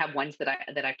definitely have ones that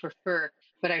I prefer,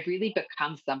 but I've really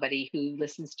become somebody who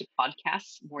listens to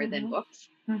podcasts more than books.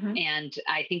 And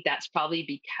I think that's probably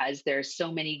because there's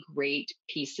so many great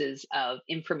pieces of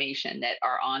information that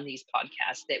are on these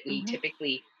podcasts that we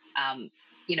typically,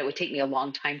 it would take me a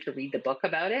long time to read the book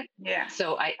about it. Yeah.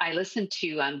 So I listen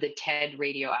to the TED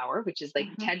Radio Hour, which is like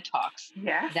TED Talks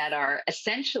that are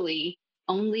essentially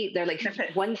they're like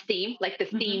one theme. Like the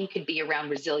theme could be around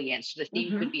resilience, the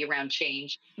theme could be around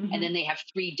change. And then they have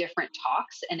 3 different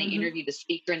talks, and they interview the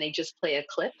speaker, and they just play a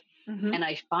clip. And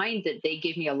I find that they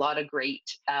give me a lot of great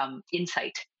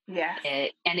insight. Yeah.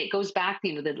 And it goes back,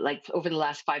 like over the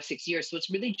last 5-6 years. So it's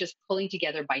really just pulling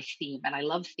together by theme. And I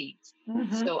love themes.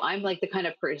 So I'm like the kind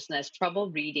of person that's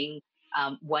trouble reading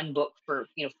one book for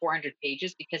 400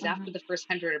 pages, because after the first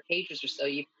 100 pages or so,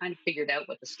 you've kind of figured out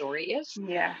what the story is.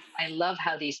 Yeah. I love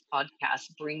how these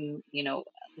podcasts bring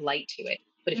light to it.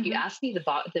 But if you ask me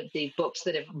the books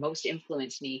that have most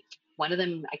influenced me, one of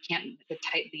them, I can't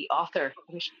the author.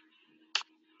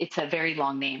 It's a very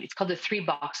long name. It's called The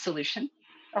 3-Box Solution.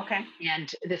 Okay.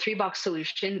 And the 3-Box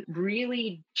Solution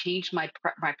really changed my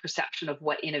perception of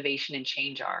what innovation and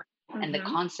change are. And the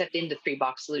concept in the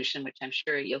 3-Box Solution, which I'm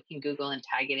sure you can Google and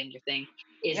tag it in your thing,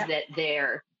 is that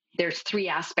there's 3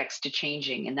 aspects to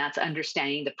changing, and that's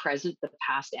understanding the present, the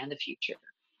past, and the future.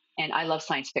 And I love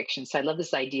science fiction, so I love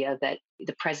this idea that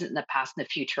the present and the past and the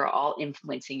future are all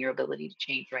influencing your ability to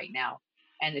change right now.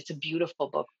 And it's a beautiful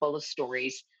book full of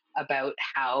stories about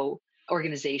how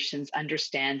organizations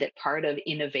understand that part of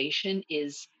innovation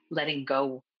is letting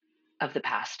go of the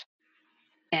past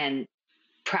and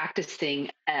practicing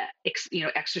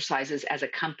exercises as a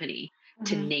company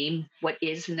to name what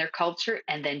is in their culture,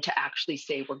 and then to actually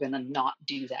say, we're going to not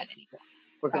do that anymore.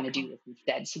 We're going to do this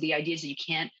instead. So the idea is that you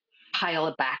can't pile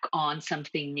it back on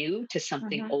something new to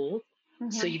something old.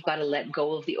 So you've got to let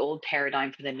go of the old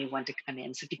paradigm for the new one to come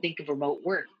in. So if you think of remote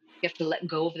work, you have to let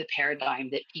go of the paradigm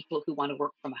that people who want to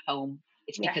work from home,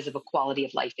 it's because of a quality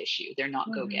of life issue. They're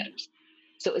not go-getters.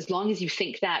 So as long as you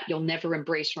think that, you'll never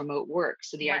embrace remote work.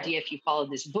 So the idea, if you follow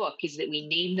this book, is that we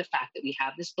name the fact that we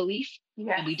have this belief,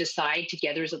 and we decide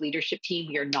together as a leadership team,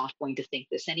 we are not going to think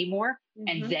this anymore.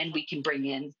 And then we can bring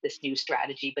in this new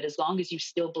strategy. But as long as you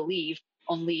still believe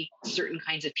only certain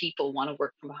kinds of people want to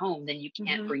work from home, then you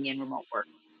can't bring in remote work.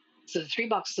 So the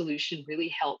 3-box solution really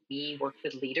helped me work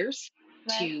with leaders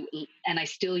Right. and I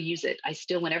still use it. I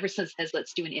still, whenever someone says,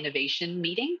 let's do an innovation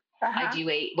meeting, I Uh-huh.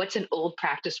 do what's an old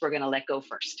practice we're going to let go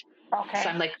first. So Okay.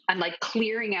 I'm like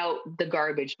clearing out the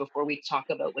garbage before we talk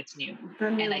about what's new.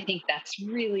 And I think that's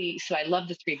really, so I love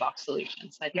the 3-box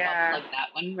solution. So I think I'll plug that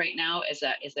one right now as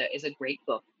a great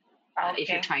book. If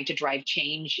you're Okay. trying to drive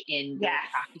change in your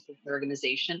Yes. practice of the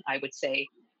organization, I would say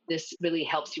this really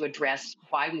helps you address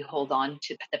why we hold on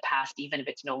to the past, even if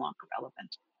it's no longer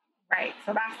relevant. Right.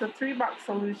 So that's the 3-box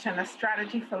solution, a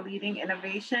strategy for leading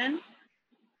innovation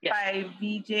by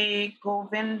Vijay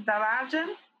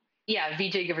Govindarajan. Yeah,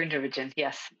 Vijay Govindarajan.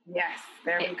 Yes. Yes.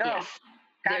 There we go. Yes.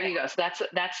 There you go. So that's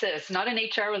it. It's not an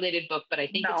HR related book, but I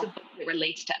think it's a book that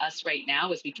relates to us right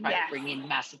now as we try to bring in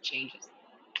massive changes.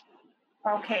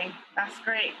 Okay, that's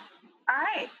great. All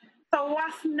right. So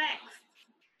what's next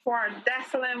for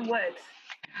Dessalen Wood?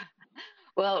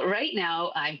 Well, right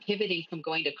now I'm pivoting from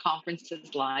going to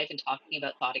conferences live and talking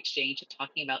about thought exchange and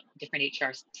talking about different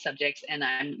HR subjects, and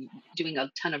I'm doing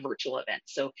a ton of virtual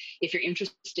events. So if you're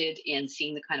interested in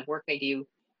seeing the kind of work I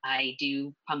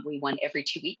do probably one every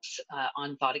 2 weeks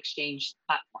on Thought Exchange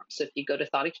platform. So if you go to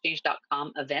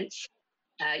thoughtexchange.com events,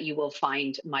 you will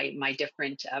find my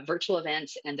different virtual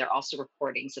events, and they're also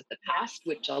recordings of the past,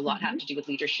 which a lot have to do with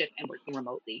leadership and working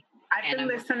remotely. I've been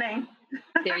listening.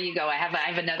 There you go. I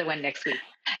have another one next week.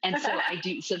 And so I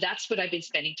do. So that's what I've been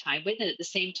spending time with. And at the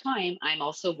same time, I'm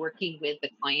also working with the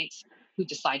clients who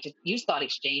decide to use Thought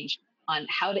Exchange on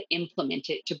how to implement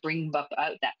it to bring up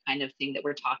out that kind of thing that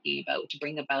we're talking about, to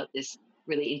bring about this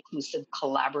really inclusive,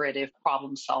 collaborative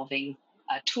problem solving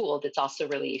tool that's also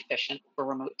really efficient for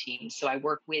remote teams. So I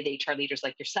work with HR leaders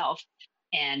like yourself,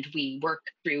 and we work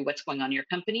through what's going on in your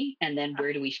company and then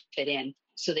where do we fit in,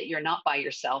 so that you're not by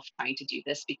yourself trying to do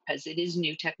this, because it is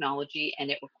new technology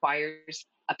and it requires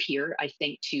a peer, I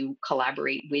think, to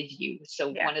collaborate with you. So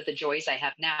one of the joys I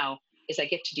have now is I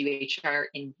get to do HR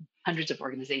in hundreds of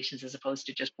organizations as opposed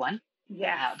to just one.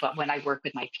 But when I work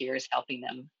with my peers, helping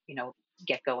them,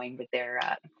 get going with their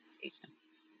implementation.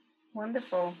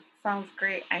 Wonderful. Sounds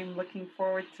great. I'm looking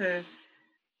forward to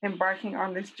embarking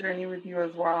on this journey with you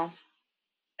as well.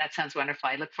 That sounds wonderful.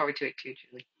 I look forward to it too,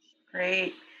 Julie.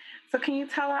 Great. So can you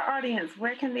tell our audience,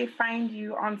 where can they find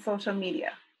you on social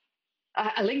media?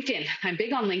 LinkedIn. I'm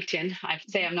big on LinkedIn. I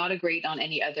say I'm not on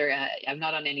any other. I'm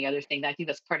not on any other thing. I think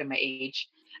that's part of my age.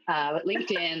 But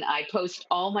LinkedIn, I post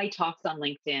all my talks on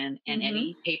LinkedIn, and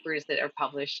any papers that are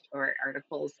published or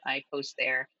articles I post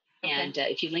there. Okay. And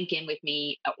if you link in with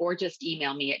me or just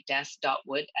email me at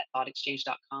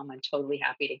des.wood@thoughtexchange.com, I'm totally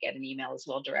happy to get an email as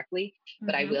well directly.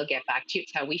 But I will get back to you.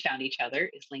 It's how we found each other,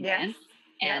 is LinkedIn. Yes.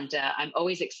 And I'm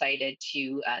always excited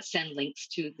to send links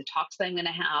to the talks that I'm going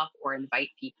to have, or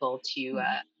invite people to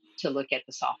look at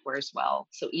the software as well.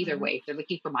 So either way, if they're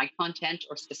looking for my content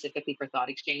or specifically for Thought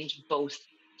Exchange, both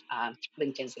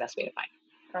LinkedIn is the best way to find it.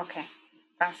 Okay,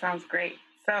 that sounds great.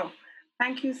 So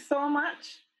thank you so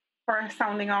much for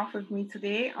sounding off with me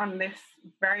today on this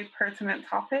very pertinent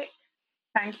topic.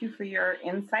 Thank you for your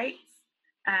insights.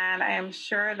 And I am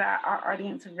sure that our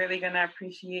audience is really going to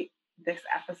appreciate this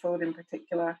episode in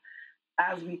particular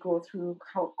as we go through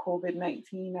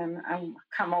COVID-19 and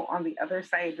come out on the other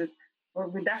side.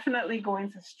 We're definitely going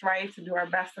to strive to do our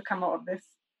best to come out of this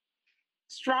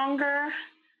stronger,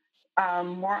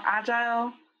 more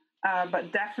agile,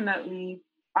 but definitely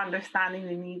understanding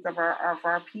the needs of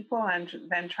our people and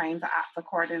then trying to act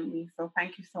accordingly. So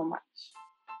thank you so much.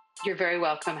 You're very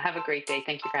welcome. Have a great day.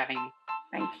 Thank you for having me.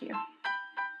 Thank you.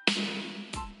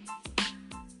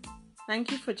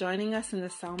 Thank you for joining us in the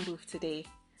sound booth today.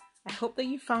 I hope that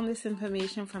you found this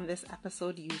information from this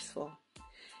episode useful.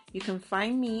 You can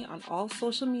find me on all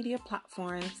social media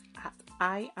platforms at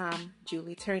I am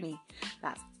Julie Turney.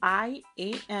 That's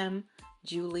I-A-M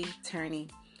Julie Turney.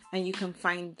 And you can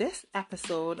find this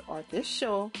episode or this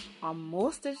show on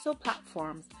most digital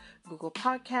platforms: Google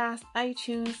Podcasts,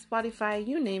 iTunes, Spotify,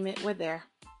 you name it, we're there.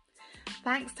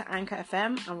 Thanks to Anchor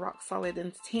FM and Rock Solid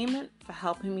Entertainment for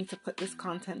helping me to put this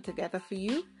content together for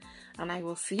you. And I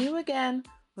will see you again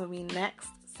when we next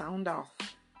sound off.